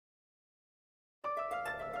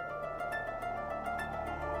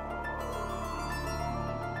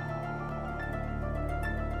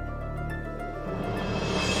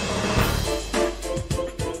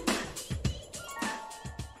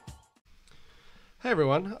Hey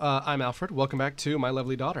everyone, I'm Alfred. Welcome back to My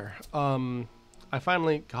Lovely Daughter. God,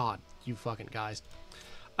 you fucking guys.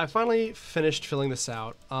 I finally finished filling this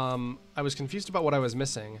out. I was confused about what I was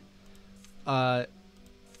missing. I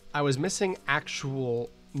was missing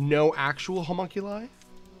no actual homunculi.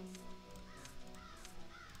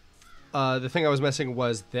 The thing I was missing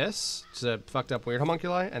was this, which is a fucked up weird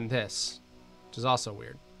homunculi, and this, which is also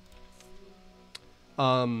weird.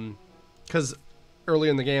 Because early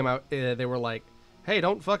in the game, they were like, hey,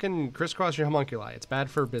 don't fucking crisscross your homunculi. It's bad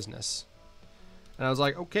for business. And I was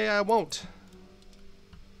like, okay, I won't.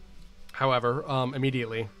 However,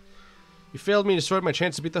 immediately, you failed me and destroyed my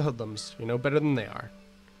chance to beat the hoodlums. You know better than they are.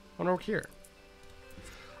 I want to work here.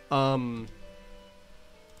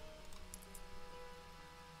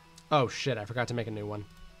 Oh shit, I forgot to make a new one.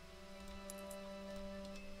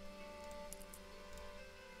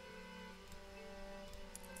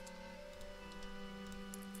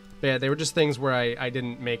 But yeah, they were just things where I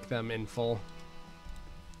didn't make them in full.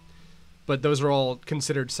 But those are all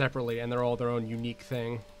considered separately, and they're all their own unique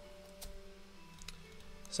thing.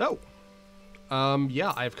 So,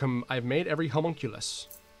 yeah, I've made every homunculus.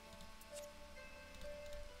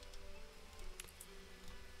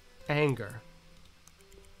 Anger.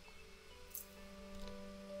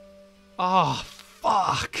 Oh,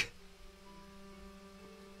 fuck.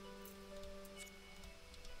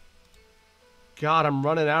 God, I'm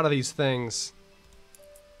running out of these things.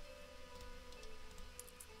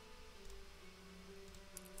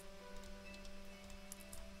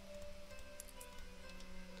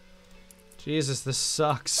 Jesus, this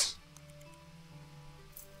sucks.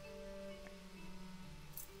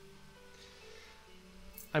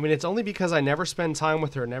 I mean, it's only because I never spend time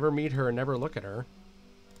with her, never meet her, and never look at her.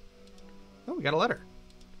 Oh, we got a letter.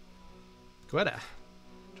 Guetta.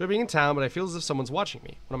 Enjoy being in town, but I feel as if someone's watching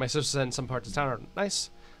me. One of my sisters said in some parts of town are nice.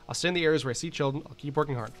 I'll stay in the areas where I see children. I'll keep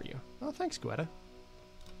working hard for you. Oh, thanks, Guetta.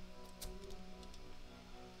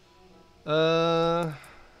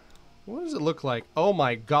 What does it look like? Oh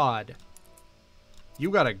my god. You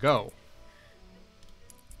gotta go.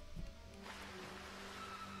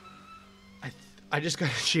 I just got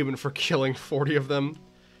an achievement for killing 40 of them.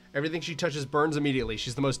 Everything she touches burns immediately.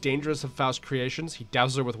 She's the most dangerous of Faust's creations. He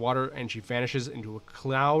doused her with water, and she vanishes into a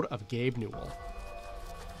cloud of Gabe Newell.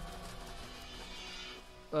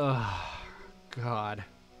 Ugh, God.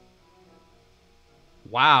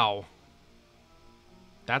 Wow.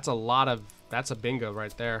 That's a bingo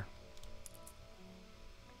right there.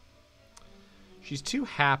 She's too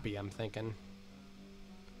happy, I'm thinking.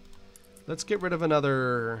 Let's get rid of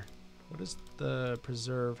another... What is the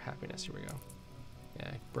preserve happiness? Here we go.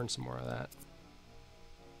 Yeah, burn some more of that.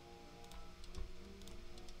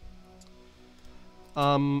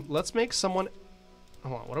 Let's make someone...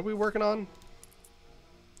 Hold on, what are we working on?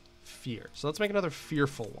 Fear. So let's make another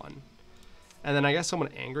fearful one. And then I guess someone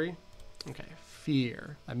angry. Okay,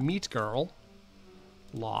 fear. A meat girl.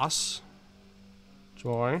 Loss.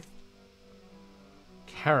 Joy.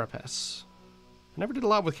 Carapace. I never did a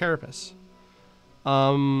lot with Carapace.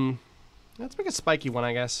 Let's make a spiky one,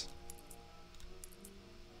 I guess.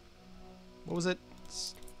 What was it?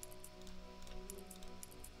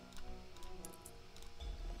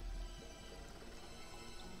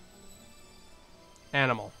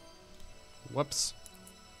 Animal. Whoops.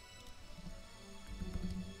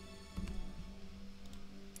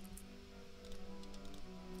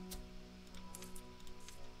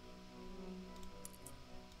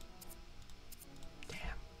 Damn.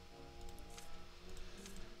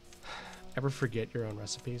 Ever forget your own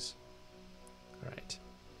recipes? All right.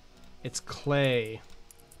 It's clay.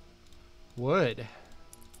 Wood.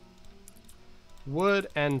 Wood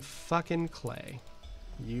and fucking clay.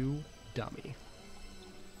 You dummy.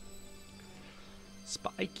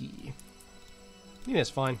 Spiky. Nina's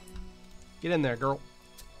fine. Get in there, girl.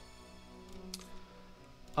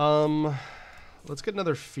 Let's get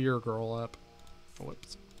another fear girl up.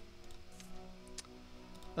 Whoops.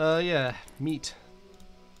 Yeah, meat.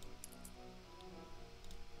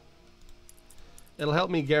 It'll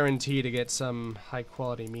help me guarantee to get some high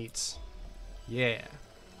quality meats. Yeah.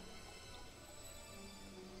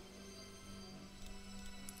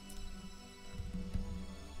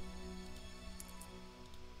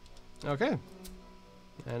 Okay.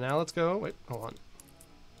 And now let's go. Wait, hold on.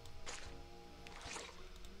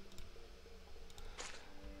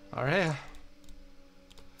 All right.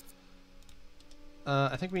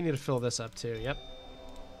 I think we need to fill this up too. Yep.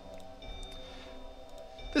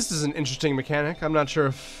 This is an interesting mechanic. I'm not sure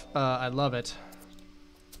if I love it.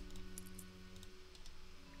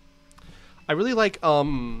 I really like,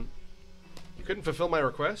 you couldn't fulfill my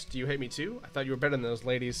request? Do you hate me too? I thought you were better than those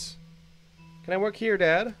ladies. Can I work here,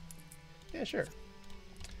 Dad? Yeah, sure.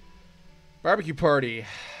 Barbecue party.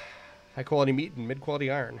 High quality meat and mid quality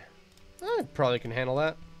iron. I probably can handle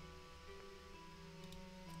that.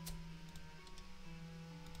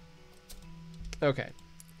 Okay.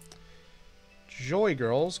 Joy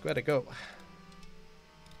girls, go ahead and go.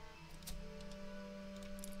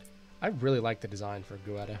 I really like the design for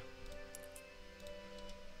Guetta.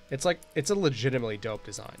 It's like, it's a legitimately dope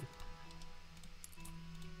design.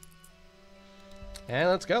 And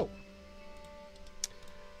let's go.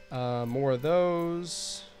 More of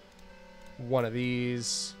those. One of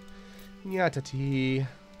these. Nyatati.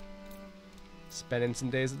 Spending some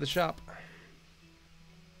days at the shop.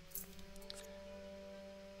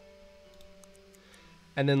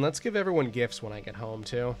 And then let's give everyone gifts when I get home,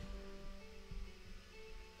 too.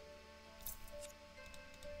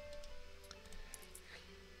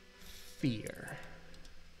 Fear.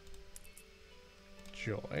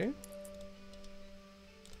 Joy.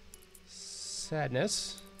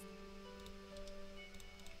 Sadness.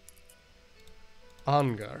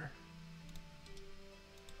 Anger.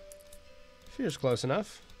 Fear's close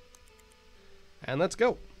enough. And let's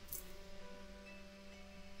go.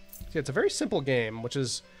 See, it's a very simple game, which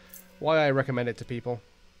is why I recommend it to people.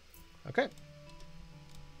 Okay.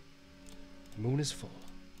 The moon is full.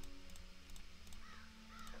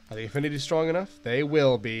 Are the affinities strong enough? They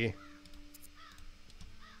will be.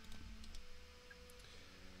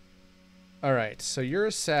 Alright, so you're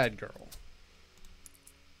a sad girl.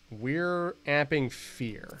 We're amping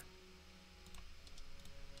fear.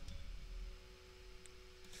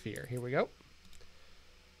 Fear. Here we go.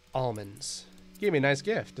 Almonds. Give me a nice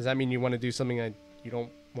gift. Does that mean you want to do something that you don't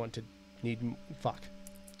want to need? Fuck.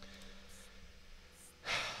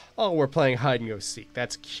 Oh, we're playing hide and go seek.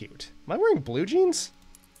 That's cute. Am I wearing blue jeans?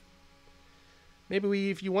 Maybe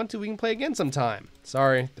if you want to, we can play again sometime.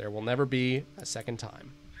 Sorry, there will never be a second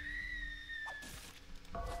time.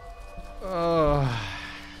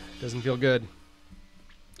 Doesn't feel good.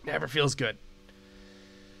 Never feels good.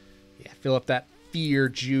 Yeah, fill up that fear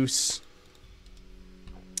juice.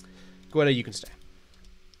 Go ahead, you can stay.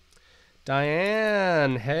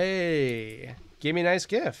 Diane, hey. Give me a nice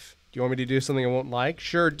gift. Do you want me to do something I won't like?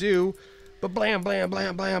 Sure do. But blam, blam,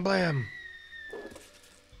 blam, blam, blam.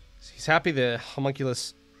 He's happy the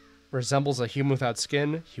homunculus resembles a human without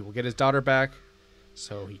skin. He will get his daughter back.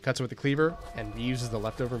 So he cuts it with a cleaver and reuses the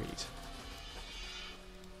leftover meat.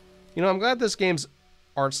 You know, I'm glad this game's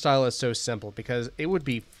art style is so simple because it would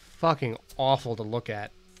be fucking awful to look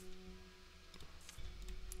at.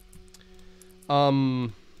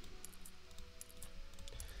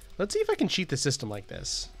 Let's see if I can cheat the system like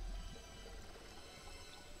this.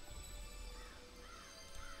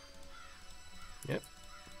 Yep.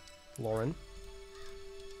 Lauren.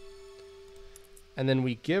 And then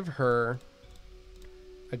we give her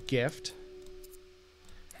a gift.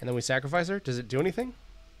 And then we sacrifice her. Does it do anything?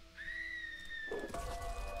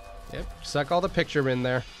 Yep. Suck all the picture in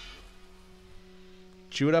there.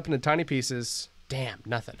 Chew it up into tiny pieces. Damn,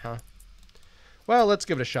 nothing, huh? Well, let's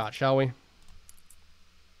give it a shot, shall we?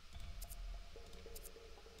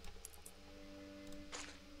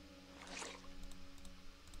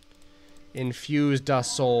 Infuse da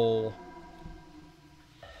soul.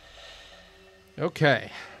 Okay.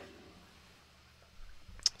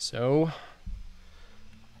 So,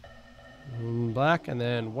 black and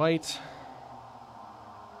then white.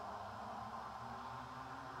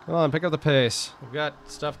 Come on, pick up the pace. We've got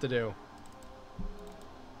stuff to do.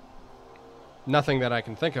 Nothing that I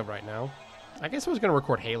can think of right now. I guess I was going to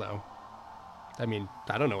record Halo. I mean,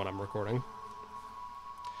 I don't know what I'm recording.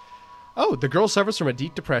 Oh, the girl suffers from a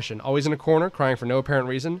deep depression, always in a corner, crying for no apparent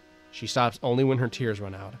reason. She stops only when her tears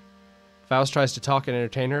run out. Faust tries to talk and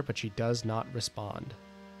entertain her, but she does not respond.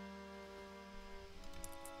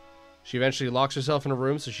 She eventually locks herself in a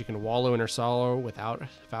room so she can wallow in her sorrow without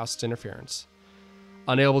Faust's interference.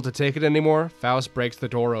 Unable to take it anymore, Faust breaks the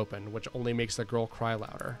door open, which only makes the girl cry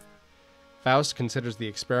louder. Faust considers the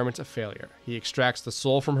experiment a failure. He extracts the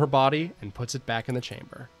soul from her body and puts it back in the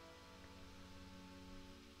chamber.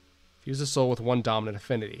 Fuse the soul with one dominant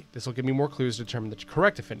affinity. This will give me more clues to determine the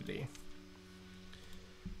correct affinity.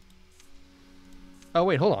 Oh,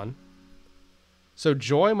 wait, hold on. So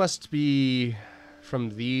joy must be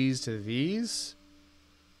from these to these?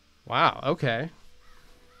 Wow, okay.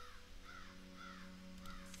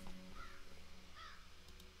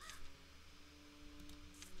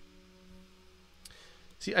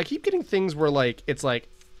 See, I keep getting things where, like, it's like,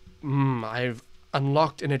 I've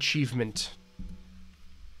unlocked an achievement.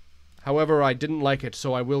 However, I didn't like it,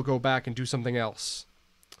 so I will go back and do something else.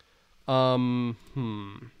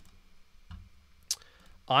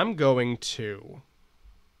 I'm going to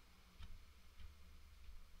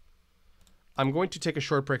take a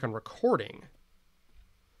short break on recording.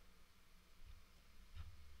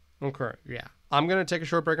 Okay, yeah. I'm going to take a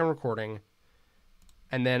short break on recording,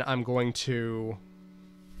 and then I'm going to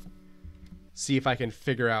see if I can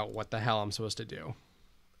figure out what the hell I'm supposed to do.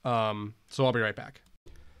 So I'll be right back.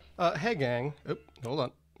 Hey, gang. Oh, hold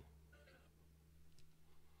on.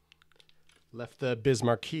 Left the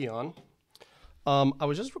Bismarck key on. I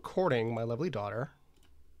was just recording my lovely daughter.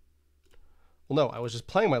 Well, no, I was just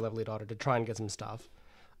playing my lovely daughter to try and get some stuff.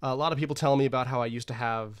 A lot of people tell me about how I used to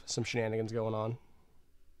have some shenanigans going on.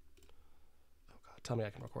 Oh, God, tell me I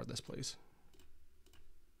can record this, please.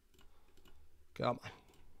 Come on.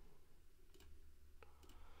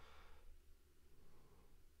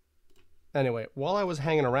 Anyway, while I was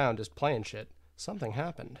hanging around just playing shit, something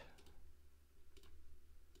happened.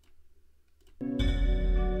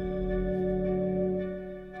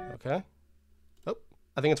 Okay. Oh,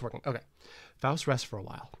 I think it's working. Okay. Faust rests for a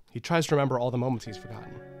while. He tries to remember all the moments he's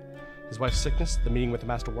forgotten. His wife's sickness, the meeting with the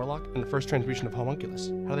Master Warlock, and the first transmutation of Homunculus.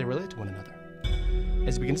 How do they relate to one another?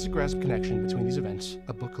 As he begins to grasp a connection between these events,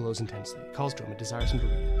 a book glows intensely. It calls to him and desires him to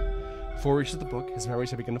read it. Before he reaches the book, his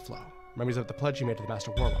memories have begun to flow. Memories of the pledge he made to the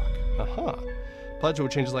Master Warlock. Aha! Pledge that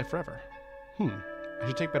would change his life forever. I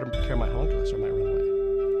should take better care of my homunculus or I might run away.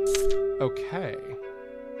 Okay.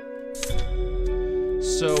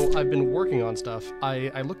 So I've been working on stuff.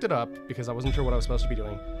 I looked it up because I wasn't sure what I was supposed to be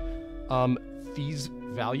doing. These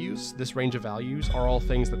values, this range of values, are all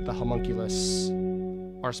things that the homunculus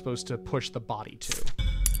are supposed to push the body to.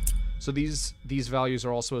 So these values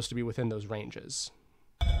are all supposed to be within those ranges.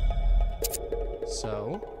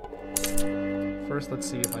 So first, let's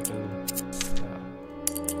see if I can.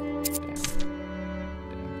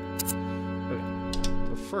 Okay.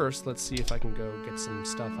 So first, let's see if I can go get some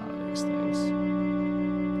stuff out of these things.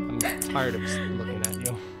 I'm tired of looking at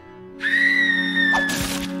you.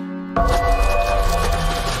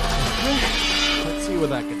 Let's see what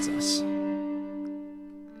that gets us.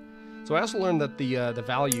 So I also learned that the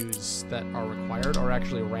values that are required are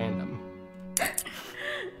actually random.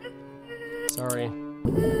 Sorry,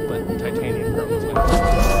 but titanium girl is gonna.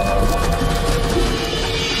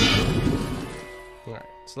 Alright,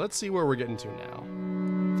 so let's see where we're getting to now.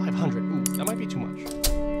 500. Ooh, that might be too much.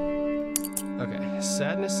 Okay,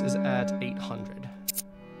 sadness is at 800.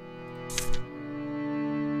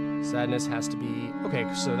 Sadness has to be... Okay,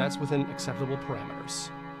 so that's within acceptable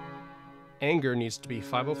parameters. Anger needs to be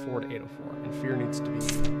 504 to 804, and fear needs to be...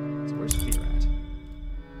 So where's fear at?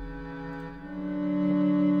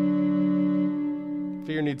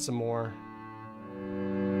 Fear needs some more.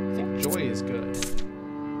 I think joy is good.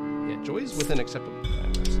 Yeah, joy is within acceptable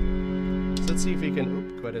parameters. So let's see if we can...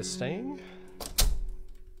 Oop, go ahead as staying.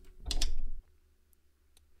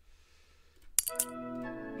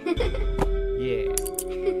 Yeah.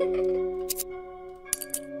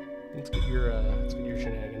 Let's get your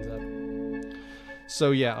shenanigans up.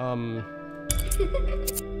 So yeah,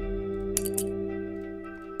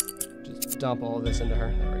 just dump all of this into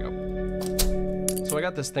her. There we go. So I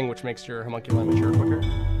got this thing which makes your homunculi mature quicker.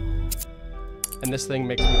 And this thing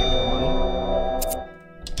makes me get more money.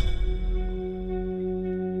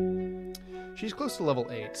 She's close to level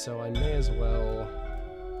 8, so I may as well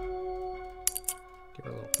give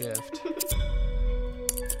her a little gift.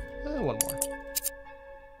 One more.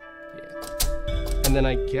 Yeah. And then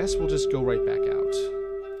I guess we'll just go right back out.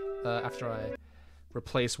 After I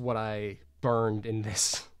replace what I burned in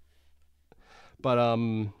this. But,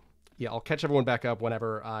 yeah, I'll catch everyone back up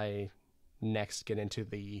whenever I next get into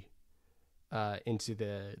the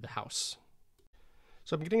house.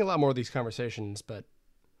 So I'm getting a lot more of these conversations, but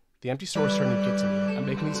the empty store is starting to get to me. I'm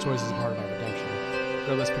making these toys as a part of my redemption.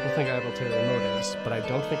 Regardless, people think I have ulterior motives, but I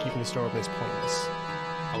don't think keeping the store open is pointless.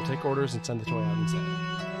 I will take orders and send the toy out instead.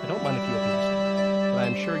 I don't mind if you open your store, but I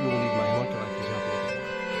am sure you will need my homunculi to help you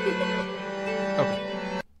with your work. Okay.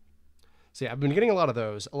 So yeah, I've been getting a lot of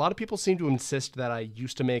those. A lot of people seem to insist that I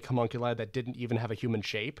used to make homunculi that didn't even have a human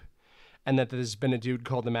shape, and that there's been a dude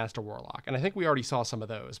called the Master Warlock. And I think we already saw some of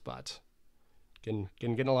those, but getting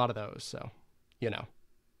a lot of those, so, you know.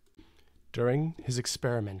 During his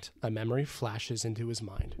experiment, a memory flashes into his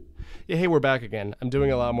mind. Yeah, hey, we're back again. I'm doing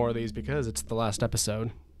a lot more of these because it's the last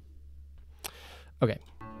episode. Okay.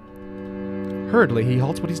 Hurriedly, he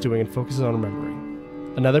halts what he's doing and focuses on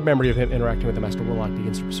remembering. Another memory of him interacting with the Master Warlock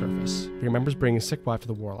begins to resurface. He remembers bringing his sick wife to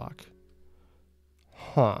the Warlock.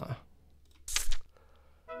 Huh.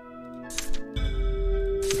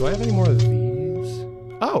 Do I have any more of these?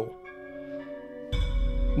 Oh!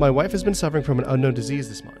 My wife has been suffering from an unknown disease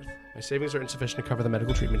this month. My savings are insufficient to cover the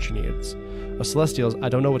medical treatment she needs. Of Celestials, I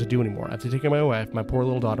don't know what to do anymore. I have to take care of my wife, my poor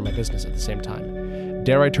little daughter, my business at the same time.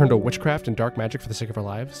 Dare I turn to witchcraft and dark magic for the sake of our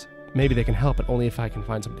lives? Maybe they can help, but only if I can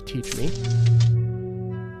find someone to teach me.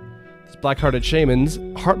 These black-hearted shamans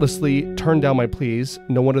heartlessly turned down my pleas.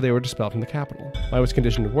 No wonder they were dispelled from the capital. My wife's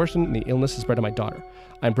condition is worsened, and the illness has spread to my daughter.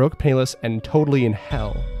 I'm broke, penniless, and totally in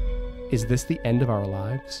hell. Is this the end of our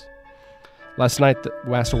lives? Last night, the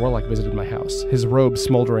Master Warlock visited my house. His robe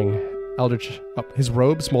smoldering eldritch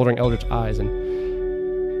eyes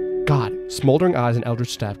and smoldering eyes and eldritch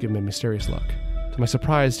staff give me a mysterious look. To my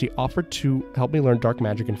surprise, he offered to help me learn dark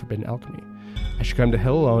magic and forbidden alchemy. I should come to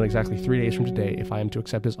Hill alone exactly 3 days from today if I am to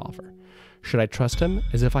accept his offer. Should I trust him?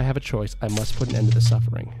 As if I have a choice, I must put an end to the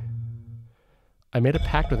suffering. I made a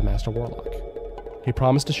pact with the Master Warlock. He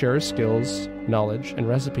promised to share his skills, knowledge, and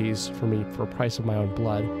recipes for me for a price of my own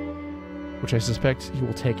blood, which I suspect he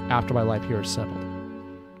will take after my life here is settled.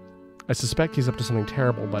 I suspect he's up to something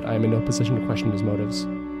terrible, but I am in no position to question his motives.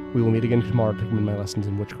 We will meet again tomorrow to take my lessons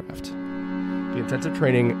in witchcraft. The intensive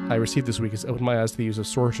training I received this week has opened my eyes to the use of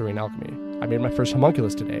sorcery and alchemy. I made my first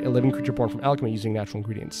homunculus today, a living creature born from alchemy using natural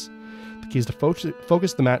ingredients. The key is to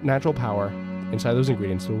focus the natural power inside those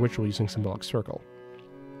ingredients to a ritual using symbolic circle.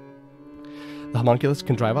 The homunculus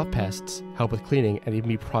can drive off pests, help with cleaning, and even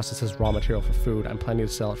be processed as raw material for food. I'm planning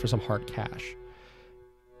to sell it for some hard cash.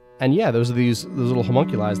 And yeah, those little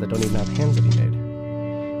homunculi that don't even have hands that he made.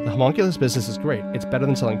 The homunculus business is great. It's better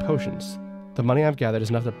than selling potions. The money I've gathered is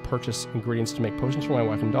enough to purchase ingredients to make potions for my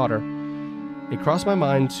wife and daughter. It crossed my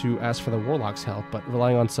mind to ask for the Warlock's help, but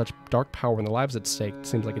relying on such dark power and the lives at stake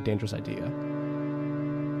seems like a dangerous idea.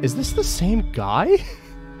 Is this the same guy?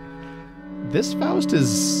 This Faust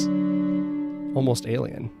is almost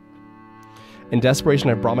alien. In desperation,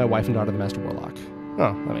 I brought my wife and daughter to the Master Warlock.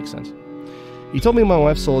 Oh, that makes sense. He told me my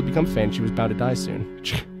wife's soul had become faint, she was bound to die soon.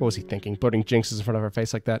 What was he thinking, putting jinxes in front of her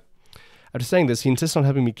face like that? After saying this, he insisted on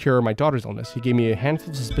having me cure my daughter's illness. He gave me a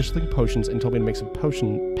handful of suspiciously potions and told me to make some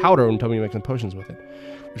powder and told me to make some potions with it,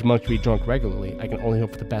 which must be drunk regularly. I can only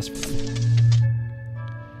hope for the best for them.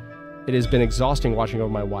 It has been exhausting watching over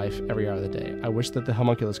my wife every hour of the day. I wish that the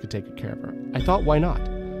homunculus could take good care of her. I thought, why not?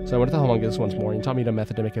 So I went to the homunculus once more, and he taught me a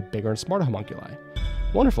method to make a bigger and smarter homunculi.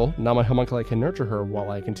 Wonderful, now my homunculi can nurture her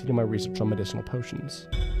while I continue my research on medicinal potions.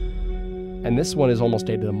 And this one is almost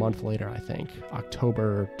dated a month later, I think.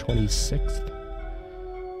 October 26th.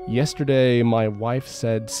 Yesterday, my wife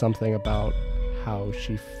said something about how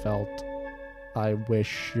she felt I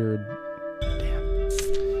wish you're... Damn.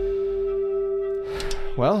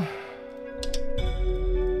 Well.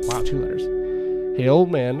 Wow, 2 letters. Hey,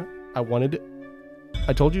 old man,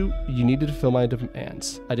 I told you you needed to fill my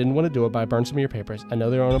demands. I didn't want to do it, but I burned some of your papers. I know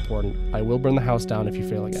they're unimportant. I will burn the house down if you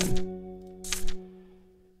fail again.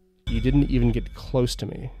 You didn't even get close to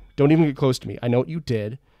me. Don't even get close to me. I know what you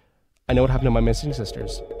did. I know what happened to my missing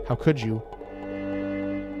sisters. How could you?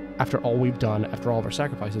 After all we've done, after all of our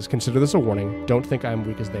sacrifices, consider this a warning. Don't think I am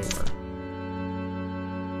weak as they were.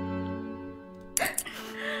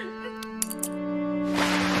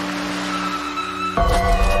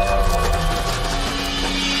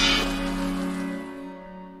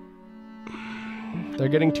 They're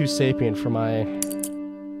getting too sapient for my...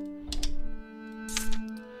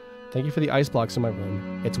 Thank you for the ice blocks in my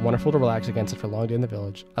room. It's wonderful to relax against after a long day in the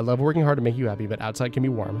village. I love working hard to make you happy, but outside can be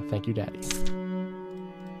warm. Thank you, Daddy.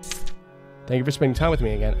 Thank you for spending time with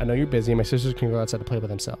me again. I know you're busy and my sisters can go outside to play by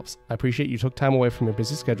themselves. I appreciate you took time away from your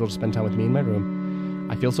busy schedule to spend time with me in my room.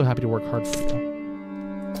 I feel so happy to work hard for you.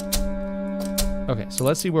 Okay, so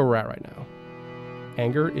let's see where we're at right now.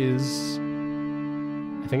 Anger is...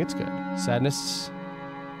 I think it's good. Sadness...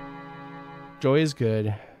 Joy is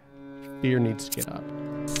good. Fear needs to get up.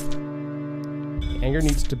 Anger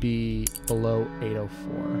needs to be below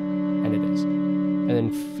 804, and it is. And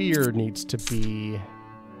then fear needs to be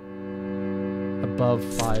above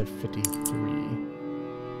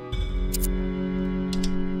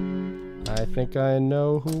 553. I think I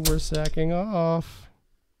know who we're sacking off.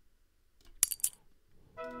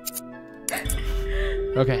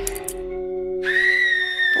 Okay.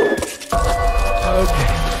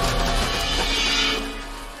 Okay.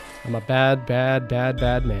 I'm a bad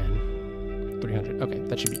man. 300. Okay,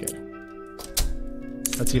 that should be good.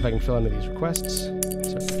 Let's see if I can fill into these requests.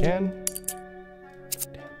 Certainly can.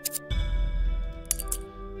 Damn.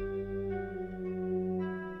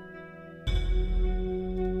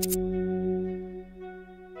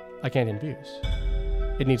 I can't infuse.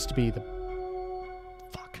 It needs to be the...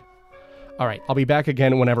 Fuck. Alright, I'll be back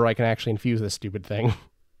again whenever I can actually infuse this stupid thing.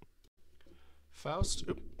 Faust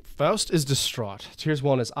is distraught. Tears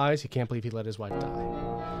well in his eyes. He can't believe he let his wife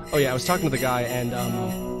die. Oh yeah, I was talking to the guy, and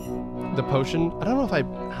the potion. I don't know if I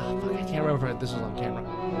can't remember if this was on camera,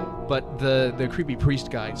 but the creepy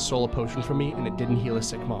priest guy stole a potion from me and it didn't heal a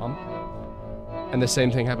sick mom. And the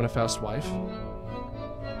same thing happened to Faust's wife.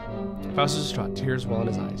 Faust is distraught, tears well in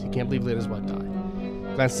his eyes. He can't believe he let his wife die.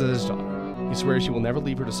 Glances at his daughter. He swears he will never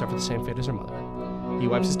leave her to suffer the same fate as her mother. He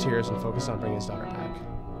wipes his tears and focuses on bringing his daughter back.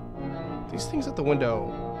 These things at the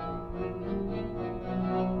window...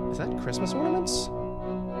 Is that Christmas ornaments?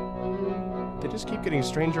 They just keep getting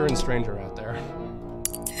stranger and stranger out there.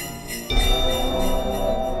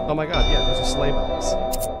 Oh my god, yeah, those are sleigh bells.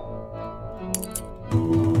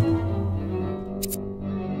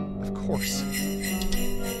 Of course.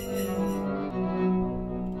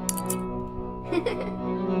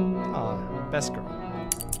 Aw, best girl.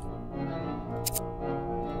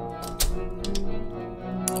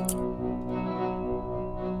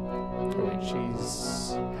 Oh wait,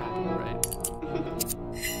 she's happy, right?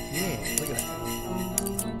 Yeah, look at that.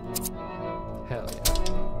 Hell yeah.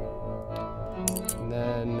 And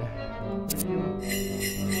then...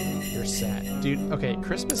 You're sad. Dude, okay,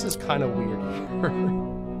 Christmas is kind of weird here.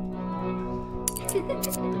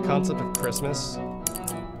 The concept of Christmas...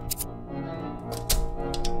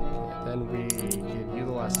 Then we give you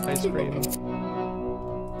the last ice cream.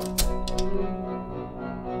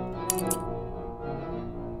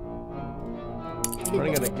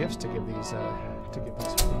 Running out of gifts to give these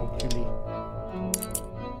homunculi.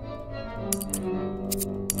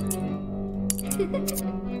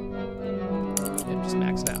 Yeah, just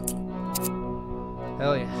max it out.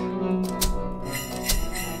 Hell yeah.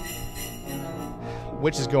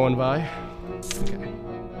 Witch is going by. Okay.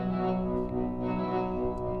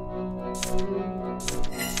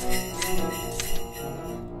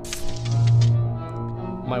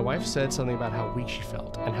 My wife said something about how weak she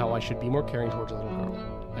felt, and how I should be more caring towards a little girl.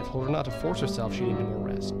 I told her not to force herself, she needed more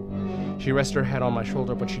rest. She rested her head on my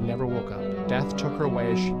shoulder, but she never woke up. Death took her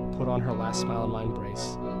away as she put on her last smile in my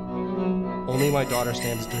embrace. Only my daughter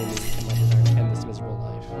stands between me and my desire to end this miserable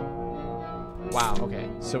life. Wow, okay,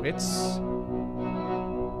 so it's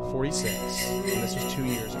 46, and this was 2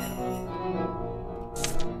 years ago.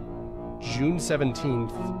 June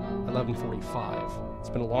 17th, 1145. It's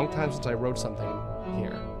been a long time since I wrote something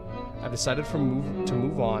here. I've decided to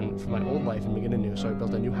move on from my old life and begin anew, so I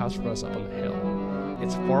built a new house for us up on the hill.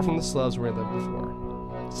 It's far from the slums where I lived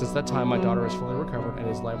before. Since that time, my daughter is fully recovered and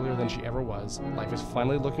is livelier than she ever was. Life is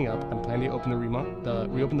finally looking up. I'm planning to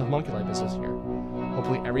reopen the homunculi business here.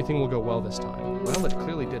 Hopefully everything will go well this time. Well, it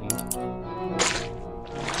clearly didn't.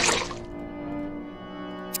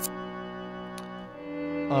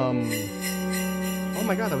 Oh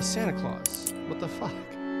my god, that was Santa Claus. What the fuck?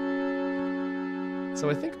 So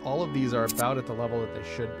I think all of these are about at the level that they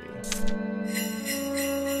should be.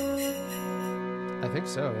 I think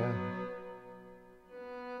so, yeah.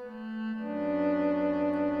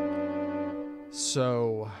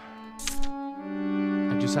 So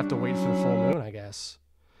I just have to wait for the full moon, I guess.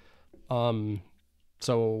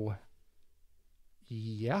 So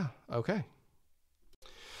yeah, okay.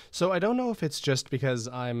 So I don't know if it's just because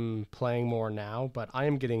I'm playing more now, but I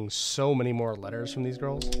am getting so many more letters from these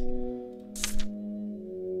girls.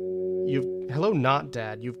 Hello, not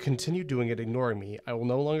dad. You've continued doing it, ignoring me. I will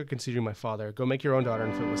no longer consider you my father. Go make your own daughter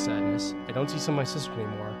and fill with sadness. I don't see some of my sisters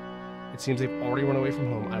anymore. It seems they've already run away from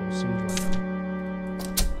home. I will soon join them.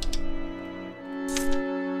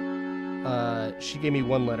 She gave me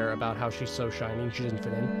one letter about how she's so shiny and she doesn't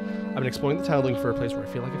fit in. I've been exploring the town looking for a place where I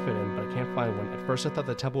feel like I fit in, but I can't find one. At first I thought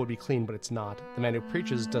the temple would be clean, but it's not. The man who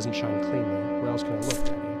preaches doesn't shine cleanly. Where else can I look,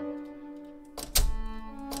 Daddy?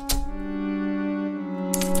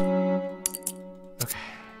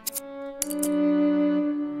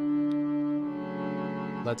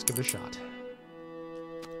 Let's give it a shot.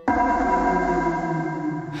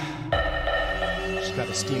 Just got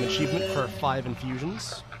a Steam achievement for 5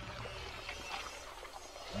 infusions.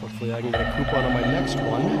 Hopefully I can get a coupon on my next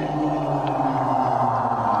one.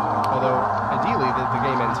 Although, ideally, the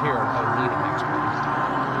game ends here and I don't need a next one.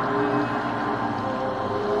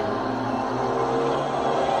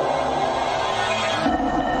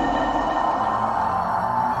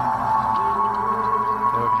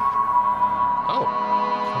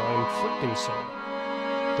 Soul.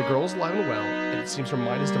 The girl is alive and well, and it seems her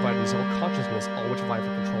mind is divided into several consciousness, all which vie for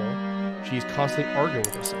control. She is constantly arguing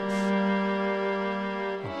with herself.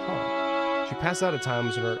 She passes out at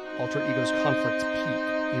times when her alter ego's conflicts peak.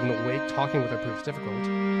 Even awake, talking with her proves difficult.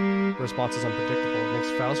 Her response is unpredictable. It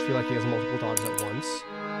makes Faust feel like he has multiple dogs at once.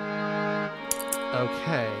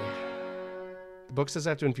 Okay. The book says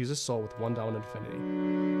I have to infuse his soul with one dominant affinity.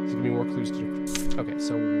 This give me more clues to... Okay,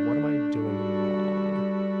 so what am I doing wrong?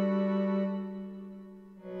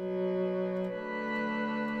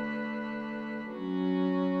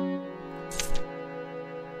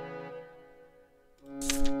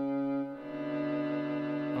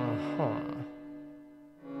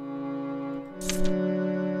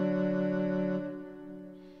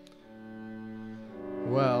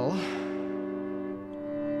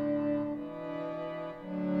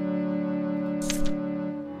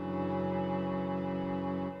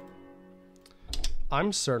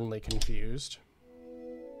 I'm certainly confused.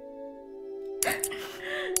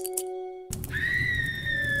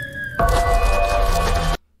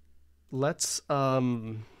 Let's,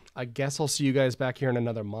 I guess I'll see you guys back here in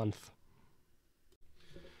another month.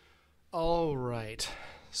 All right.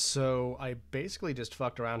 So I basically just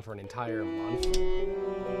fucked around for an entire month.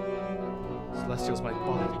 Celestial's my...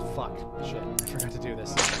 Oh, fuck. Shit. I forgot to do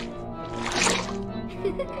this.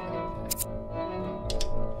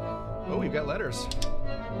 Oh, we've got letters.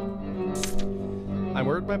 I'm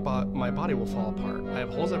worried my body will fall apart. I have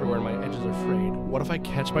holes everywhere and my edges are frayed. What if I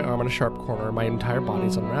catch my arm in a sharp corner and my entire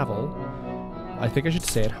body's unravel? I think I should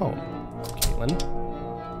stay at home. Caitlin?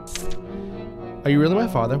 Are you really my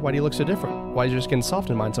father? Why do you look so different? Why is your skin soft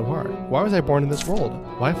and mine so hard? Why was I born in this world?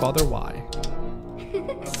 Why, father, why?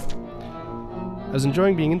 I was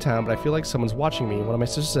enjoying being in town, but I feel like someone's watching me. One of my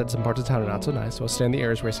sisters said some parts of town are not so nice, so I'll stay in the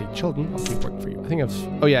areas where I see children. I'll keep working for you. I think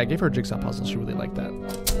I've... Oh yeah, I gave her a jigsaw puzzle. She really liked that.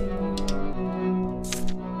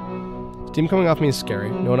 Steam coming off me is scary.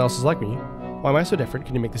 No one else is like me. Why am I so different?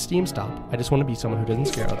 Can you make the steam stop? I just want to be someone who doesn't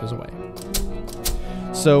scare others away.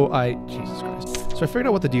 So Jesus Christ. So I figured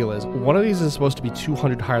out what the deal is. One of these is supposed to be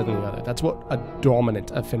 200 higher than the other. That's what a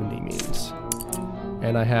dominant affinity means.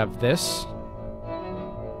 And I have this,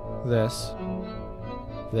 this,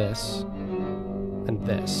 this, and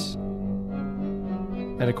this.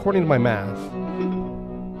 And according to my math,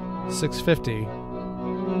 650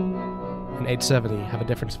 and 870 have a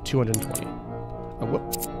difference of 220. Oh, whoop.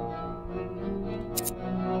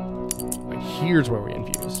 Right, here's where we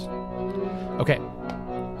infuse. Okay.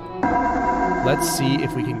 Let's see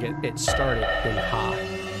if we can get it started in Ha.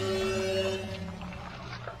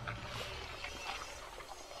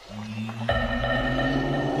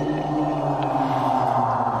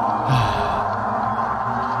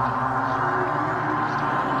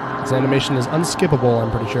 This animation is unskippable,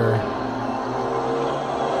 I'm pretty sure.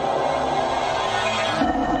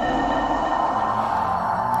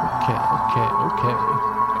 Okay.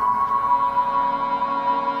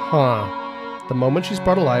 Huh. The moment she's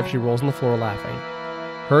brought alive, she rolls on the floor laughing.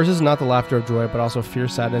 Hers is not the laughter of joy, but also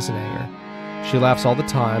fierce sadness and anger. She laughs all the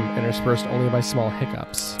time, interspersed only by small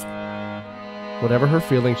hiccups. Whatever her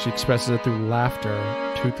feeling, she expresses it through laughter,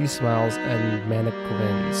 toothy smiles, and manic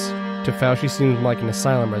grins. To Faust, she seems like an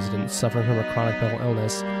asylum resident suffering from a chronic mental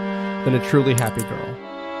illness than a truly happy girl.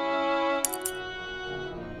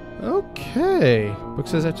 Okay. Book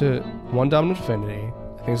says that to one dominant affinity.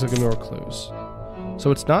 I think this will give me more clues.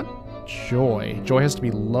 So it's not joy. Joy has to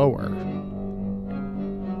be lower.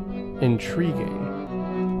 Intriguing.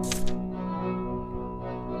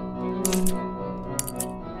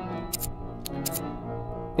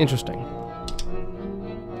 Interesting.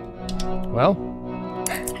 Well,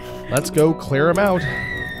 let's go clear him out.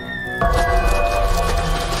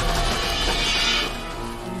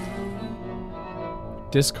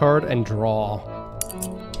 Discard and draw.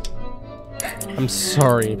 I'm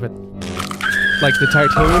sorry, but like the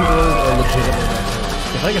titanium girls are legitimate.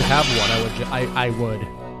 If I could have one, I would.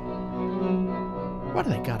 Why do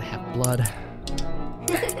they gotta have blood?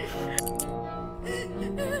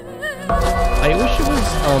 I wish it was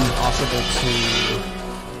possible to,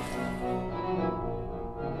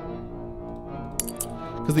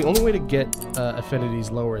 because the only way to get affinities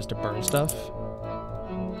lower is to burn stuff.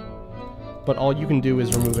 But all you can do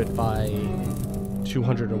is remove it by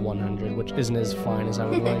 200 or 100, which isn't as fine as I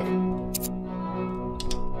would like.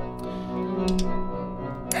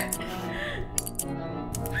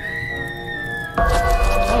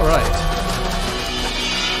 All right.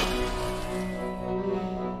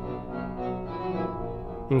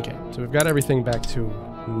 Okay, so we've got everything back to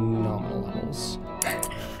nominal levels.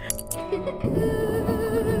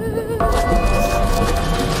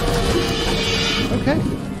 Okay.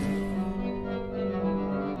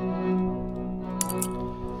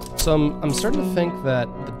 So I'm starting to think that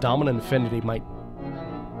the dominant affinity might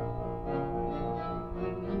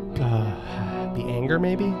be anger,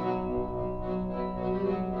 maybe?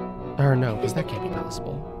 Or no, because that can't be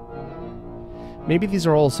possible. Maybe these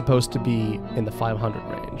are all supposed to be in the 500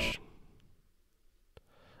 range.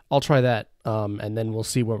 I'll try that, and then we'll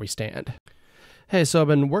see where we stand. Hey, so I've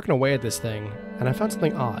been working away at this thing, and I found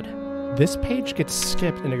something odd. This page gets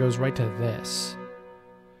skipped, and it goes right to this.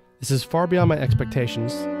 This is far beyond my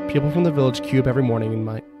expectations. People from the village queue up every morning in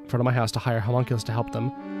front of my house to hire homunculus to help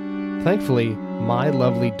them. Thankfully, my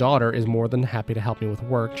lovely daughter is more than happy to help me with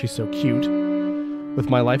work. She's so cute. With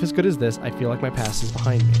my life as good as this, I feel like my past is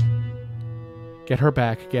behind me. Get her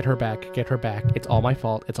back, get her back, get her back. It's all my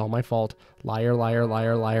fault, it's all my fault. Liar, liar,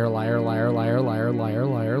 liar, liar, liar, liar, liar, liar, liar,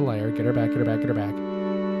 liar, liar. Get her back, get her back, get her back.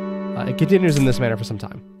 It continues in this manner for some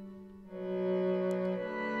time.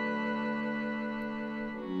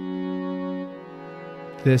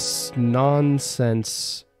 This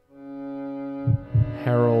nonsense.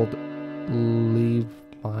 Harold, leave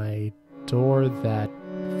my door that...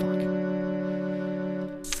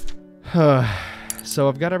 Fuck. So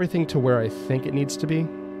I've got everything to where I think it needs to be.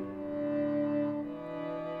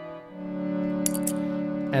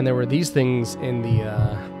 And there were these things in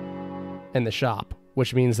the shop,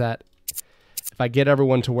 which means that if I get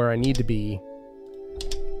everyone to where I need to be,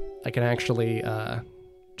 I can actually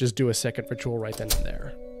just do a second ritual right then and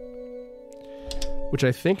there. Which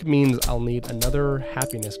I think means I'll need another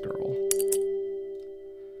happiness girl.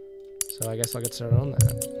 So I guess I'll get started on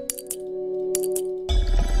that.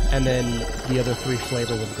 And then the other 3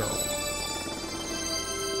 flavors of girl.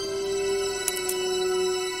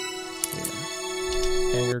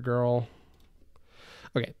 Yeah. Anger girl.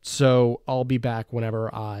 Okay, so I'll be back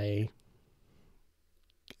whenever I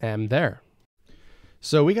am there.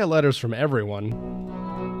 So we got letters from everyone.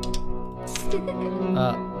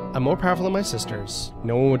 I'm more powerful than my sisters.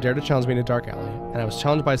 No one would dare to challenge me in a dark alley. And I was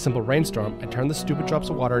challenged by a simple rainstorm. I turned the stupid drops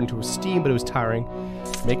of water into a steam, but it was tiring.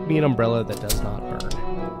 Make me an umbrella that does not burn.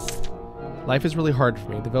 Life is really hard for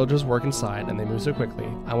me. The villagers work inside, and they move so quickly.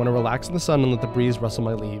 I want to relax in the sun and let the breeze rustle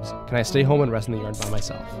my leaves. Can I stay home and rest in the yard by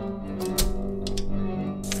myself?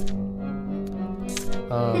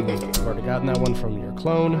 I've already gotten that one from your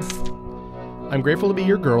clone. I'm grateful to be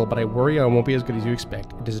your girl, but I worry I won't be as good as you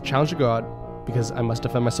expect. It is a challenge to go out, because I must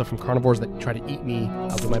defend myself from carnivores that try to eat me.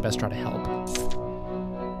 I'll do my best to try to help.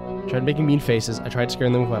 I tried making mean faces. I tried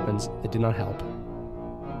scaring them with weapons. It did not help.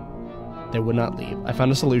 They would not leave. I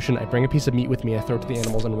found a solution. I bring a piece of meat with me. I throw it to the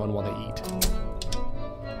animals and run while they eat.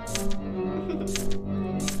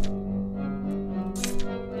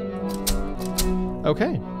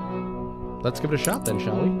 Okay. Let's give it a shot then,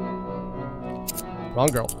 shall we? Wrong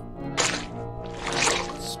girl.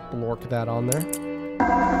 Splork that on there. Okay.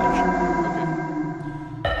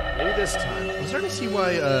 Maybe this time. I'm starting to see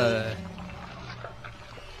why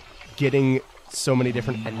getting so many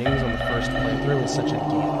different endings on the first playthrough is such a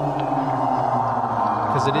deal.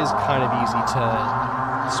 Because it is kind of easy to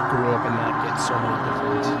screw up and not get so many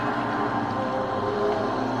different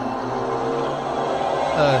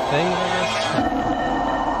things, I guess.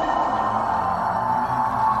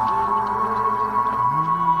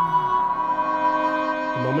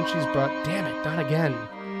 The moment she's brought... Damn it, not again.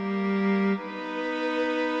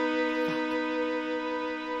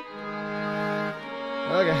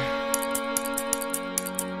 Okay.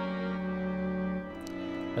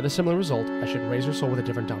 By the similar result, I should raise her soul with a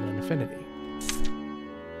different dominant affinity.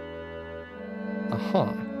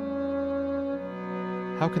 Uh-huh.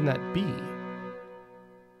 How can that be?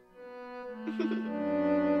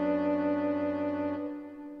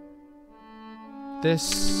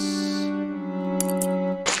 This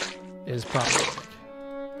is problematic.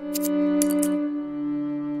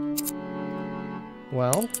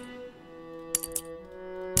 Well...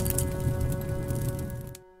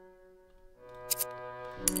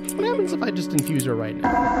 what happens if I just infuse her right now?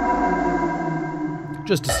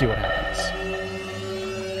 Just to see what happens.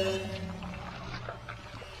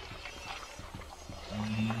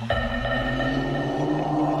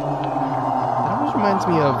 That always reminds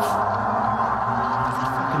me of...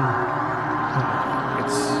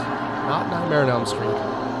 It's not Nightmare on Elm Street.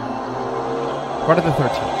 Friday the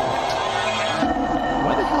 13th.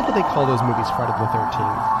 Why the hell do they call those movies Friday the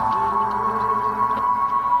 13th?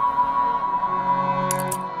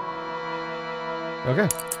 Okay.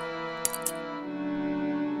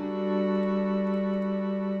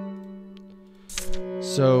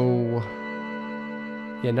 So,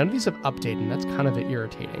 yeah, none of these have updated, and that's kind of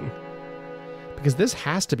irritating. Because this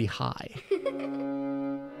has to be high.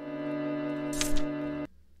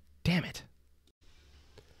 Damn it.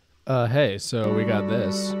 Hey, so we got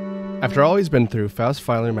this. After all he's been through, Faust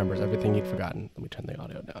finally remembers everything he'd forgotten. Let me turn the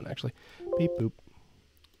audio down, actually. Beep, boop.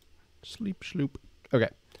 Sleep, sloop. Okay.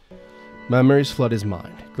 Memories flood his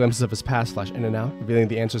mind. Glimpses of his past flash in and out, revealing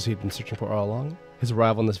the answers he'd been searching for all along. His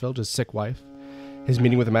arrival in this village, his sick wife, his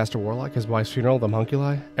meeting with the Master Warlock, his wife's funeral, the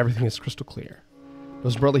homunculi, everything is crystal clear.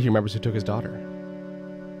 Most importantly, he remembers who took his daughter.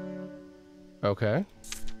 Okay.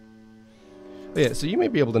 Yeah, so you may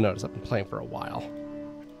be able to notice I've been playing for a while.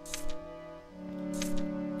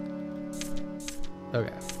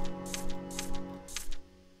 Okay.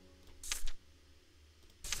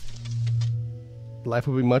 Life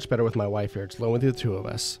would be much better with my wife here. It's lonely with the two of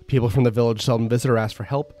us. People from the village seldom visit or ask for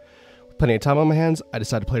help. With plenty of time on my hands, I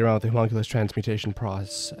decided to play around with the homunculus transmutation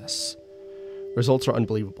process. Results are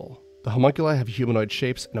unbelievable. The homunculi have humanoid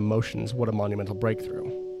shapes and emotions. What a monumental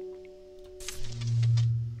breakthrough.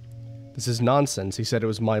 This is nonsense. He said it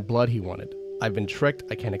was my blood he wanted. I've been tricked.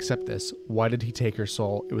 I can't accept this. Why did he take her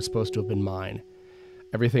soul? It was supposed to have been mine.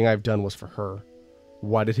 Everything I've done was for her.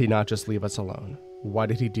 Why did he not just leave us alone? Why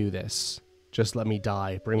did he do this? Just let me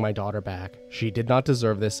die. Bring my daughter back. She did not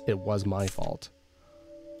deserve this. It was my fault.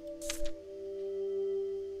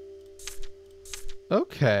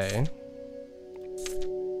 Okay.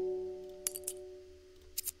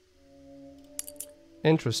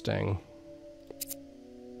 Interesting.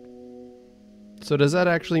 So does that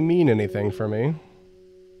actually mean anything for me?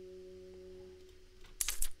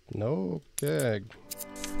 No. Okay.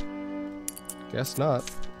 Guess not.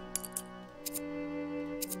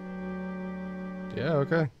 Yeah,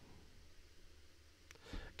 okay.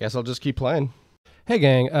 Guess I'll just keep playing. Hey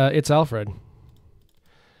gang, it's Alfred.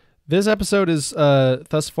 This episode is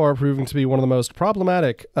thus far proving to be one of the most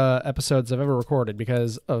problematic episodes I've ever recorded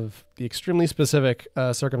because of the extremely specific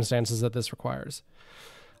circumstances that this requires.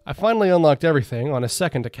 I finally unlocked everything on a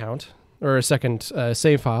second account, or a second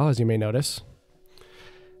save file, as you may notice.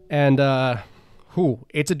 And,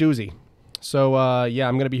 it's a doozy. So, yeah,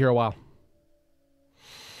 I'm going to be here a while.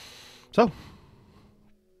 So,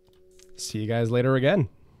 see you guys later again.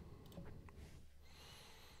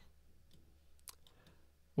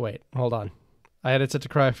 Wait, hold on. I had it set to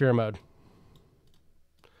Cry Fear mode.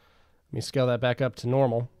 Let me scale that back up to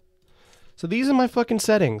normal. So these are my fucking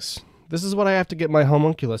settings. This is what I have to get my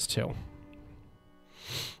homunculus to.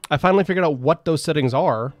 I finally figured out what those settings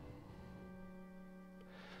are.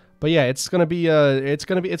 But yeah, it's gonna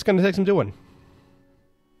take some doing.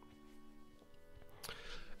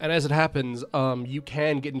 And as it happens, you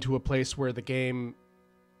can get into a place where the game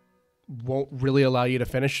won't really allow you to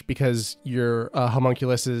finish because your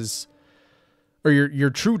homunculus is, or your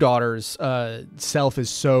true daughter's self is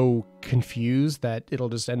so confused that it'll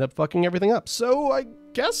just end up fucking everything up. So I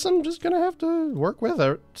guess I'm just gonna have to work with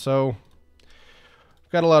it. So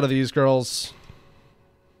got a lot of these girls.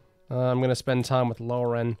 I'm gonna spend time with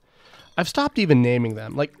Lauren. I've stopped even naming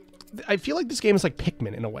them. Like, I feel like this game is like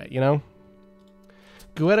Pikmin in a way, you know?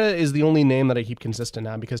 Guetta is the only name that I keep consistent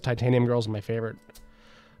now because Titanium Girl is my favorite.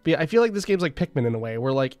 But yeah, I feel like this game's like Pikmin in a way,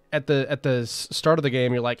 where like at the start of the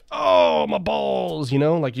game, you're like, oh, my balls, you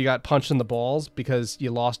know? Like you got punched in the balls because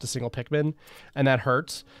you lost a single Pikmin, and that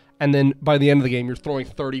hurts. And then by the end of the game, you're throwing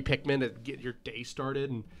 30 Pikmin to get your day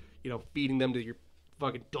started and, you know, feeding them to your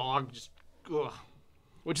fucking dog. Just, ugh.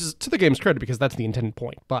 Which is to the game's credit because that's the intended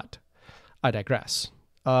point, but I digress.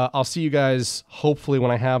 I'll see you guys hopefully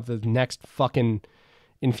when I have the next fucking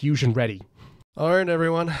infusion ready. All right,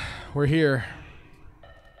 everyone, we're here.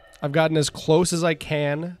 I've gotten as close as I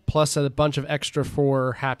can, plus a bunch of extra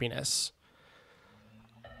for happiness.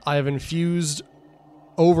 I have infused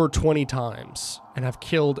over 20 times, and I've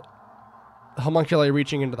killed homunculi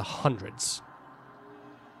reaching into the hundreds.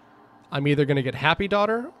 I'm either going to get Happy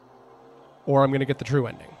Daughter, or I'm going to get the true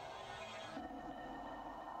ending.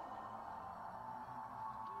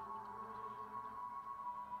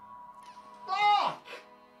 Fuck!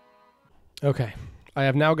 Okay. I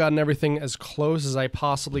have now gotten everything as close as I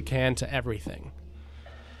possibly can to everything.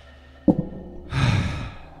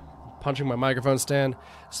 Punching my microphone stand.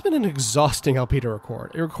 It's been an exhausting LP to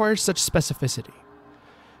record. It requires such specificity.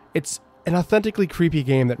 It's an authentically creepy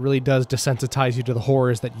game that really does desensitize you to the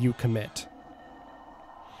horrors that you commit.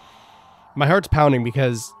 My heart's pounding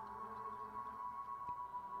because...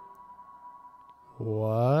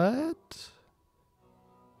 What?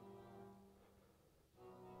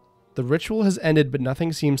 The ritual has ended, but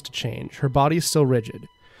nothing seems to change. Her body is still rigid.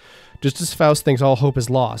 Just as Faust thinks all hope is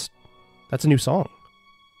lost. That's a new song.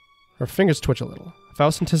 Her fingers twitch a little.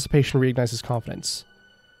 Faust's anticipation reignites his confidence.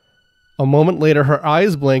 A moment later, her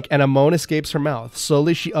eyes blink and a moan escapes her mouth.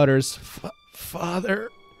 Slowly she utters, Father.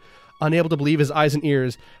 Unable to believe his eyes and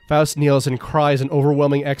ears, Faust kneels and cries in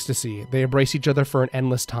overwhelming ecstasy. They embrace each other for an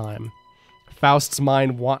endless time. Faust's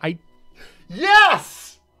mind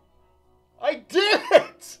Yes! I did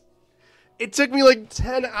it! It took me like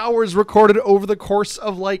 10 hours recorded over the course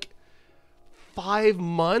of like 5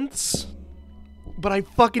 months. But I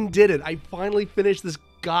fucking did it. I finally finished this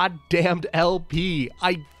goddamned LP.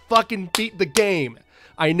 I fucking beat the game.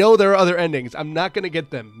 I know there are other endings. I'm not going to get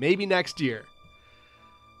them. Maybe next year.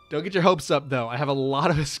 Don't get your hopes up though. I have a lot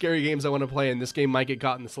of scary games I want to play and this game might get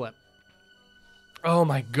caught in the slip. Oh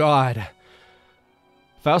my god.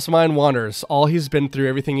 Faust's mind wanders. All he's been through,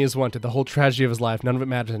 everything he has wanted, the whole tragedy of his life, none of it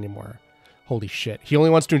matters anymore. Holy shit. He only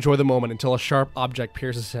wants to enjoy the moment until a sharp object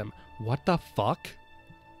pierces him. What the fuck?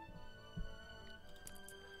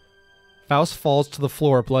 Faust falls to the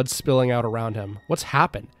floor, blood spilling out around him. What's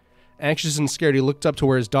happened? Anxious and scared, he looked up to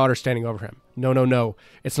where his daughter's standing over him. No, no, no.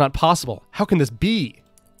 It's not possible. How can this be?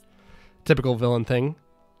 Typical villain thing.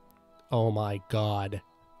 Oh my god.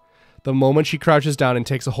 The moment she crouches down and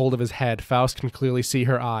takes a hold of his head, Faust can clearly see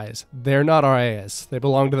her eyes. They're not Araya's. They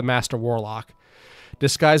belong to the Master Warlock.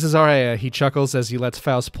 Disguised as Araya, he chuckles as he lets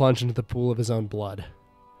Faust plunge into the pool of his own blood.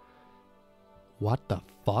 What the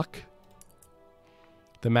fuck?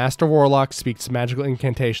 The Master Warlock speaks magical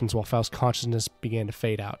incantations while Faust's consciousness began to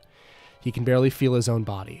fade out. He can barely feel his own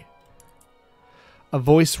body. A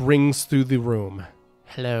voice rings through the room.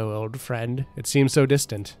 Hello, old friend. It seems so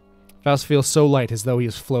distant. Faust feels so light as though he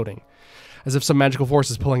is floating, as if some magical force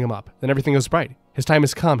is pulling him up. Then everything goes bright. His time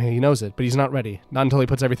has come, he knows it, but he's not ready. Not until he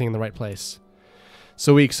puts everything in the right place.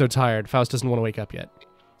 So weak, so tired, Faust doesn't want to wake up yet.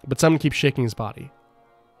 But someone keeps shaking his body.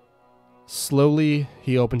 Slowly,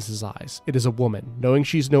 he opens his eyes. It is a woman. Knowing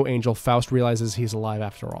she's no angel, Faust realizes he's alive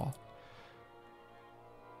after all.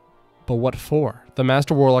 But what for? The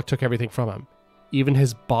Master Warlock took everything from him. Even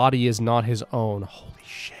his body is not his own. Holy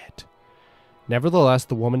shit. Nevertheless,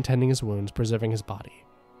 the woman tending his wounds, preserving his body.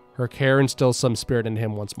 Her care instills some spirit in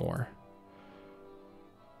him once more.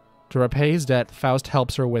 To repay his debt, Faust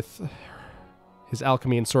helps her with his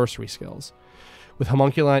alchemy and sorcery skills. With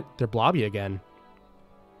homunculi, they're blobby again.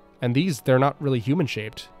 And these, they're not really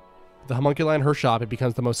human-shaped. With the homunculi in her shop, it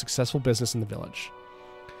becomes the most successful business in the village.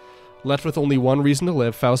 Left with only one reason to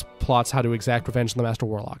live, Faust plots how to exact revenge on the Master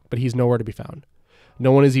Warlock, but he's nowhere to be found.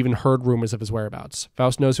 No one has even heard rumors of his whereabouts.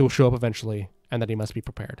 Faust knows he will show up eventually, and that he must be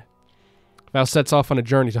prepared. Faust sets off on a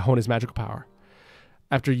journey to hone his magical power.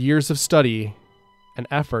 After years of study and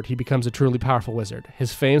effort, he becomes a truly powerful wizard.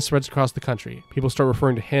 His fame spreads across the country. People start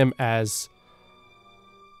referring to him as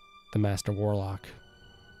the Master Warlock.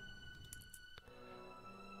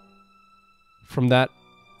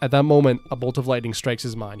 At that moment, a bolt of lightning strikes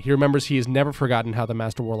his mind. He remembers he has never forgotten how the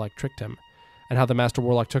Master Warlock tricked him, and how the Master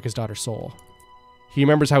Warlock took his daughter's soul. He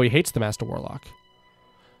remembers how he hates the Master Warlock.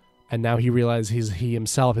 And now he realizes he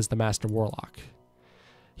himself is the Master Warlock.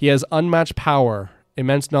 He has unmatched power,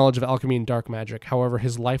 immense knowledge of alchemy and dark magic. However,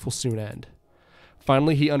 his life will soon end.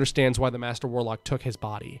 Finally, he understands why the Master Warlock took his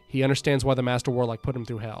body. He understands why the Master Warlock put him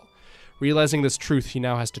through hell. Realizing this truth, he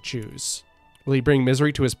now has to choose. Will he bring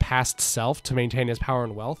misery to his past self to maintain his power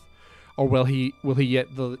and wealth? Or will he let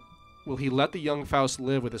the young Faust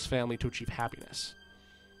live with his family to achieve happiness?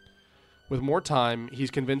 With more time,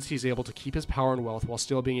 he's convinced he's able to keep his power and wealth while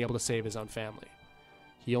still being able to save his own family.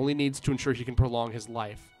 He only needs to ensure he can prolong his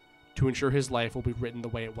life, to ensure his life will be written the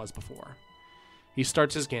way it was before. He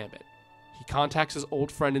starts his gambit. He contacts his old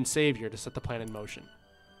friend and savior to set the plan in motion.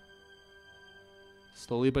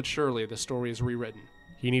 Slowly but surely, the story is rewritten.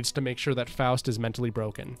 He needs to make sure that Faust is mentally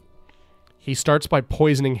broken. He starts by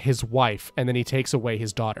poisoning his wife, and then he takes away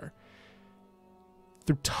his daughter.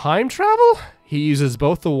 Through time travel, he uses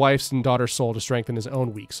both the wife's and daughter's soul to strengthen his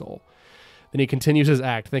own weak soul. Then he continues his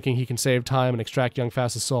act, thinking he can save time and extract young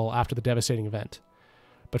Faust's soul after the devastating event.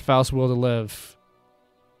 But Faust's will to live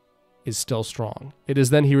is still strong. It is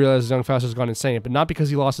then he realizes young Faust has gone insane, but not because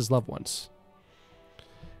he lost his loved ones.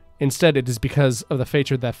 Instead, it is because of the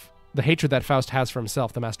hatred that Faust has for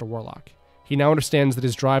himself, the Master Warlock. He now understands that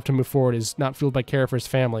his drive to move forward is not fueled by care for his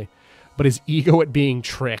family, but his ego at being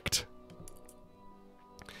tricked.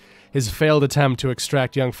 His failed attempt to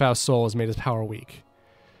extract young Faust's soul has made his power weak.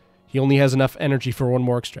 He only has enough energy for one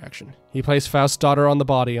more extraction. He placed Faust's daughter on the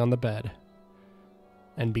bed,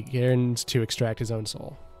 and begins to extract his own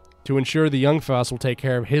soul. To ensure the young Faust will take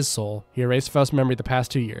care of his soul, he erased Faust's memory the past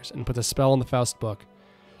 2 years, and puts a spell on the Faust book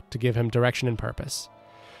to give him direction and purpose.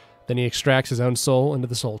 Then he extracts his own soul into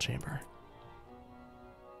the soul chamber.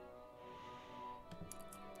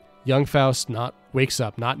 Young Faust wakes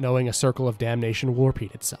up not knowing a circle of damnation will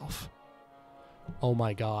repeat itself. Oh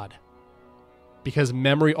my god. Because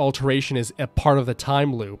memory alteration is a part of the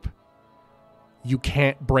time loop, you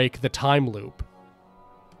can't break the time loop.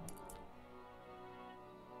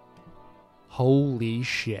 Holy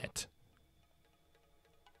shit.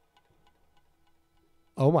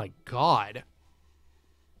 Oh my god.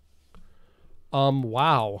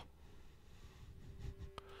 Wow.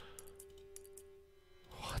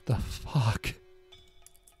 What the fuck?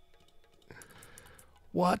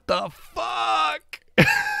 What the fuck?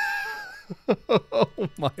 Oh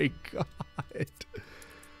my god.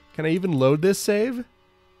 Can I even load this save?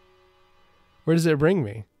 Where does it bring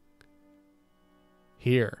me?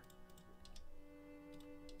 Here.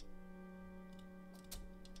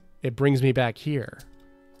 It brings me back here.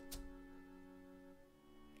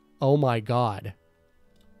 Oh my god.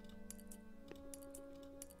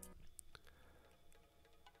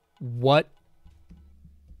 What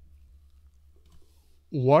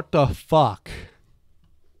the fuck?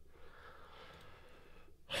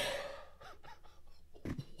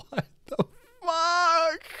 What the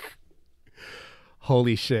fuck?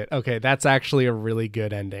 Holy shit. Okay, that's actually a really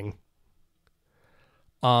good ending.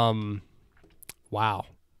 Wow.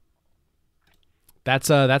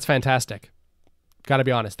 That's fantastic. Gotta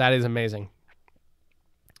be honest, that is amazing.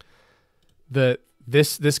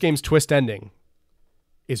 This game's twist ending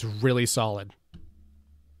is really solid.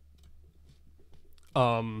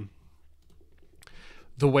 The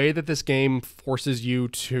way that this game forces you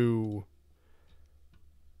to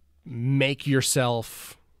make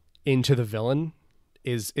yourself into the villain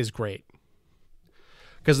is great.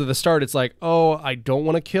 Because at the start, it's like, oh, I don't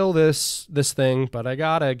want to kill this thing, but I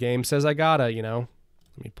gotta. Game says I gotta, you know.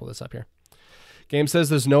 Let me pull this up here. Game says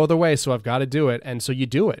there's no other way, so I've got to do it. And so you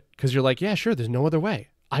do it because you're like, yeah, sure, there's no other way.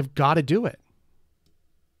 I've got to do it.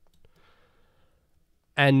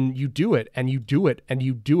 And you do it, and you do it, and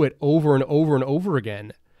you do it over and over and over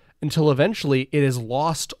again until eventually it has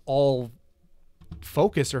lost all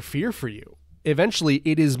focus or fear for you. Eventually,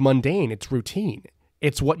 it is mundane. It's routine.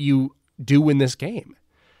 It's what you do in this game.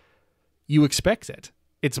 You expect it.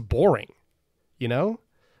 It's boring, you know?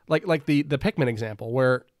 Like the Pikmin example,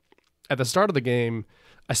 where at the start of the game,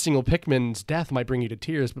 a single Pikmin's death might bring you to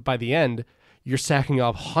tears, but by the end, you're sacking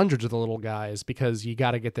off hundreds of the little guys because you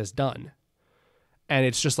got to get this done. And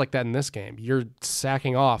it's just like that in this game. You're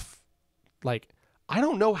sacking off, like, I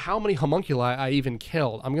don't know how many homunculi I even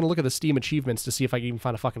killed. I'm going to look at the Steam achievements to see if I can even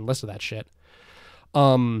find a fucking list of that shit.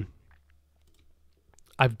 I've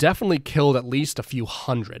definitely killed at least a few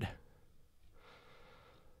hundred.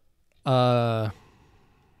 Yeah,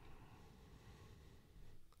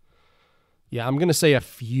 I'm going to say a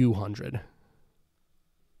few hundred.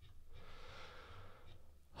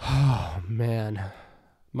 Oh, man.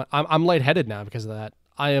 I'm lightheaded now because of that.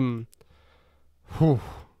 I am... Whew.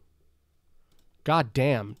 God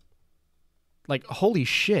damn. Like, holy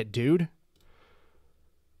shit, dude.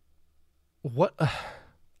 What?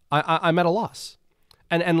 I'm at a loss.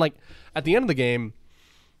 And like, at the end of the game,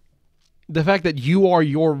 the fact that you are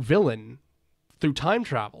your villain through time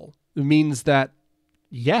travel means that,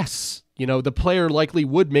 yes, you know, the player likely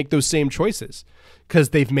would make those same choices because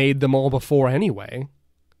they've made them all before anyway.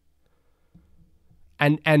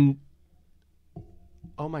 And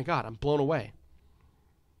oh my God, I'm blown away.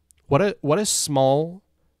 What a small,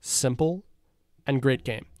 simple, and great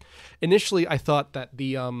game. Initially, I thought that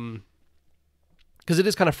the because it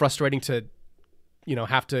is kind of frustrating to, you know,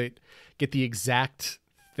 have to get the exact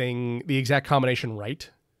thing, the exact combination right.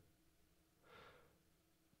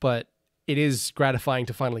 But it is gratifying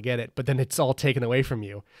to finally get it, but then it's all taken away from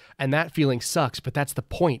you. And that feeling sucks, but that's the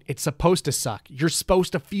point. It's supposed to suck. You're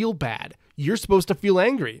supposed to feel bad. You're supposed to feel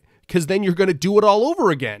angry, because then you're going to do it all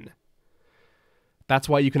over again. That's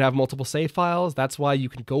why you can have multiple save files. That's why you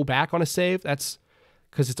can go back on a save. That's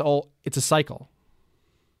because it's a cycle.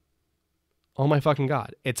 Oh my fucking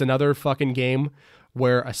God. It's another fucking game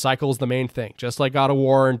where a cycle is the main thing, just like God of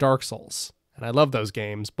War and Dark Souls. And I love those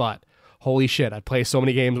games, but holy shit, I play so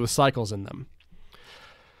many games with cycles in them.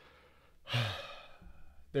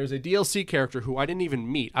 There's a DLC character who I didn't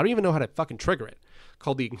even meet. I don't even know how to fucking trigger it,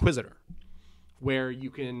 called the Inquisitor, where you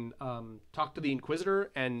can talk to the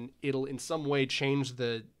Inquisitor and it'll in some way change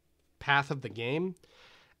the path of the game.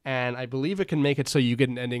 And I believe it can make it so you get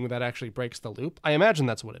an ending that actually breaks the loop. I imagine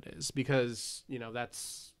that's what it is, because, you know,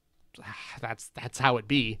 that's how it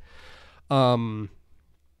be.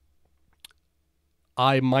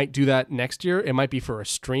 I might do that next year. It might be for a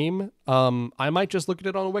stream. I might just look at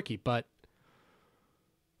it on a wiki, but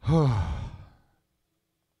that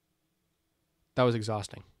was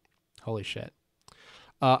exhausting. Holy shit.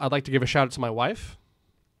 I'd like to give a shout out to my wife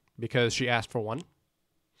because she asked for one.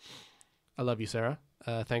 I love you, Sarah.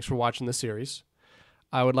 Thanks for watching the series.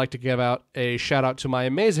 I would like to give out a shout out to my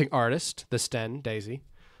amazing artist, the Sten, Daisy.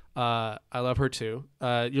 I love her too.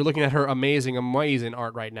 You're looking at her amazing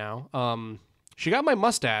art right now. She got my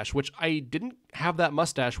mustache, which I didn't have that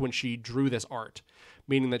mustache when she drew this art,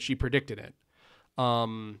 meaning that she predicted it.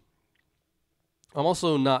 I'm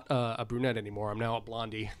also not a brunette anymore. I'm now a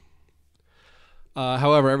blondie.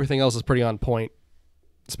 However, everything else is pretty on point,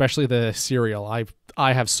 especially the cereal.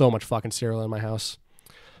 I have so much fucking cereal in my house.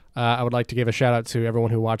 I would like to give a shout out to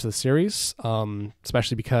everyone who watched the series,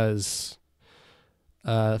 especially because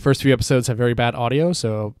the first few episodes have very bad audio,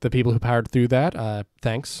 so the people who powered through that,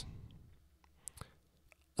 thanks.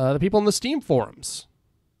 The people in the Steam forums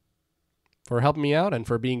for helping me out and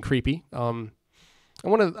for being creepy. I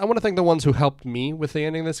want to thank the ones who helped me with the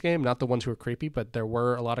ending of this game, not the ones who are creepy, but there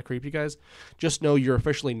were a lot of creepy guys. Just know you're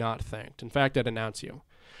officially not thanked. In fact, I'd announce you.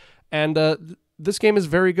 And this game is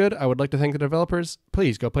very good. I would like to thank the developers.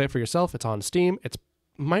 Please go play it for yourself. It's on Steam. It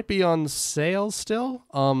might be on sale still,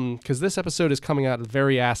 because this episode is coming out at the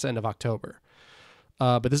very ass end of October.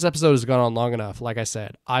 But this episode has gone on long enough. Like I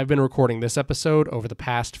said, I've been recording this episode over the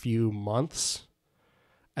past few months,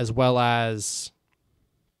 as well as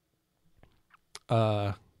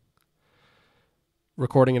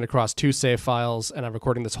recording it across 2 save files, and I'm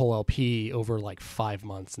recording this whole LP over like 5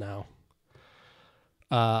 months now.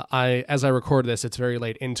 As I record this, it's very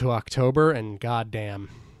late into October, and goddamn,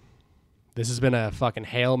 this has been a fucking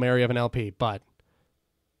Hail Mary of an LP, but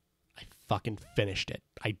I fucking finished it.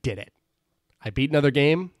 I did it. I beat another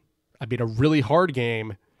game. I beat a really hard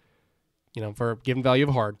game, for a given value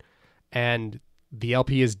of hard, and the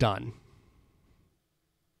LP is done.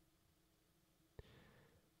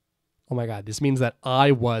 Oh my God, this means that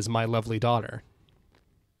I was my lovely daughter.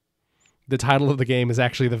 The title of the game is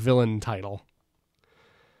actually the villain title.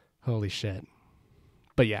 Holy shit.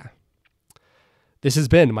 But yeah. This has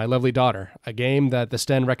been My Lovely Daughter, a game that the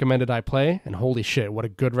Sten recommended I play, and holy shit, what a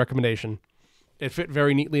good recommendation. It fit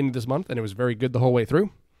very neatly into this month, and it was very good the whole way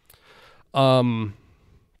through. And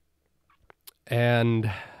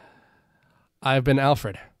I've been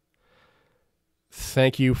Alfred.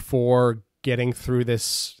 Thank you for getting through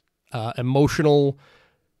this emotional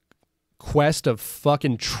quest of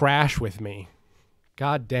fucking trash with me.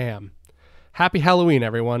 God damn. Happy Halloween,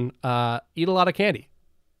 everyone. Eat a lot of candy.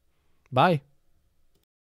 Bye.